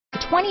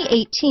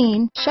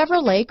2018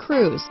 Chevrolet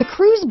Cruze. The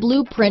Cruze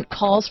blueprint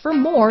calls for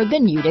more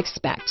than you'd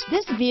expect.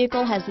 This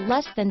vehicle has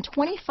less than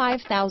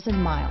 25,000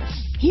 miles.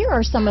 Here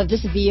are some of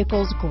this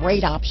vehicle's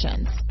great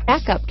options: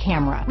 backup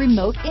camera,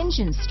 remote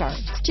engine start,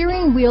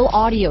 steering wheel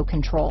audio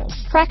controls,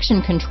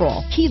 traction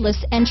control,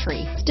 keyless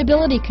entry,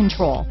 stability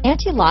control,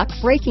 anti-lock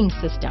braking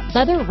system,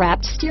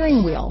 leather-wrapped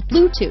steering wheel,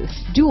 Bluetooth,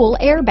 dual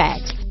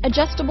airbags,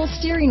 adjustable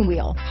steering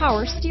wheel,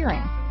 power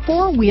steering,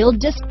 four-wheel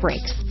disc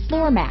brakes,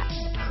 floor mats,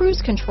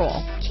 cruise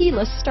control,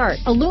 keyless start,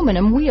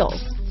 aluminum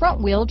wheels,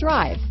 front wheel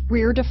drive,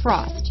 rear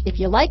defrost. If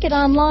you like it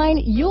online,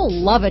 you'll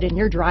love it in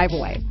your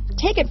driveway.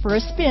 Take it for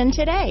a spin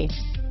today.